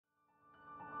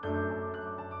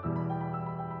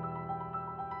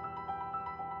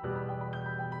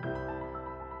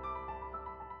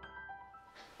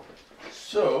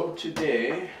So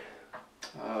today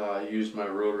I used my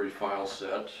rotary file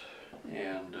set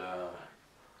and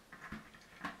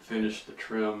finished the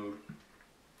trim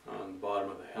on the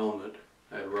bottom of the helmet.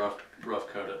 I had rough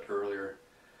cut it earlier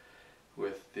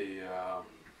with the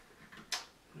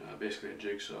basically a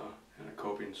jigsaw and a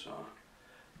coping saw.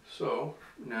 So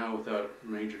now, without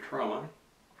major trauma,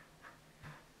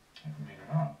 I can get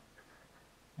it on.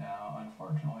 Now,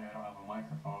 unfortunately, I don't have a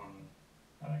microphone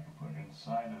that I can put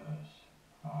inside of this.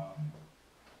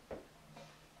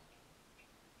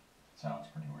 It sounds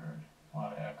pretty weird. A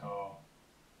lot of echo.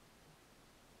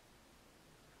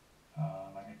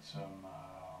 I get some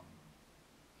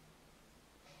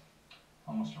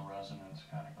almost a resonance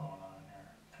kind of going on in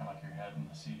here. Kind of like your head in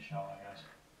the seashell, I guess.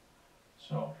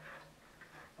 So,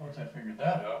 once I figured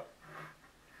that out,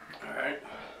 alright,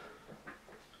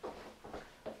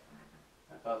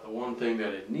 I thought the one thing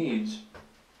that it needs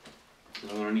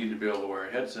is I'm going to need to be able to wear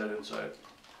a headset inside.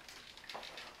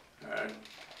 Alright,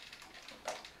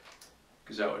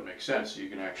 because that would make sense, so you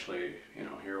can actually,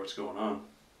 hear what's going on.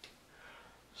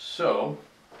 So,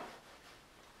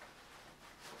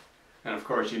 and of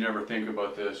course you never think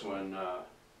about this when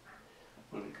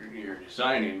you're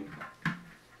designing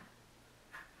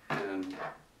and it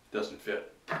doesn't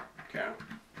fit. Okay.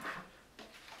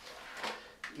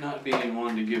 Not being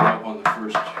one to give up on the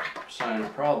first sign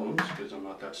of problems, because I'm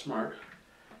not that smart,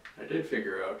 I did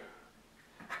figure out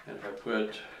that if I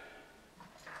put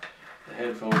the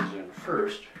headphones in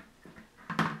first,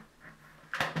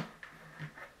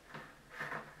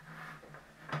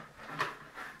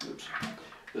 oops,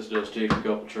 this does take a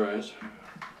couple tries.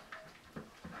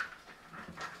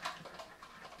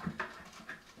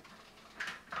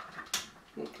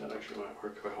 That actually might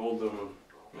work if I hold them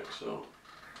like so.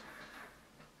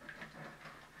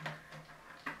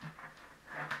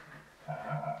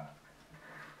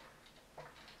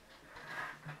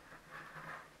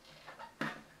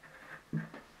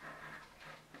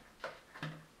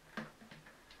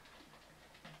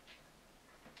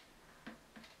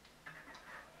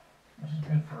 this is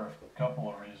good for a couple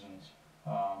of reasons.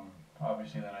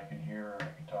 Obviously, then I can hear, I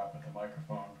can talk with the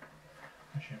microphone.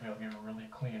 I should be able to get really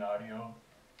clean audio.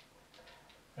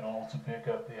 It'll also pick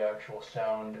up the actual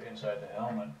sound inside the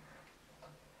helmet.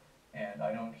 And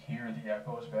I don't hear the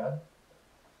echo as bad.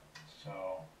 So,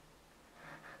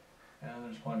 and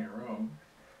there's plenty of room.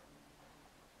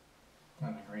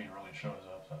 And the green really shows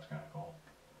up, so that's kind of cool.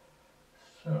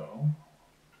 So,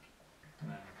 and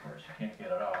then of course you can't get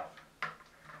it off.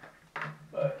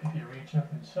 But if you reach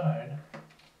up inside,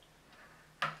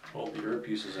 Hold the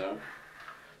earpieces out,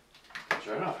 it's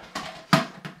right off.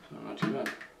 So not too bad.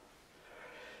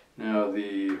 Now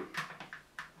the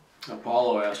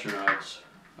Apollo astronauts,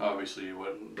 obviously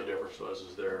what the difference was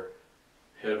is their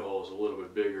head hole is a little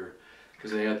bit bigger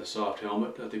because they had the soft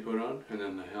helmet that they put on, and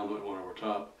then the helmet went over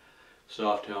top.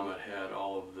 Soft helmet had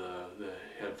all of the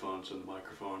headphones and the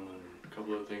microphone and a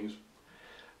couple of things.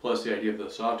 Plus the idea of the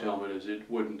soft helmet is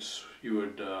it would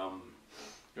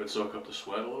soak up the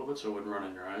sweat a little bit, so it wouldn't run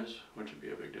in your eyes, which would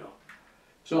be a big deal.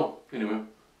 So anyway,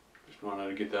 just wanted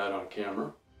to get that on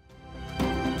camera.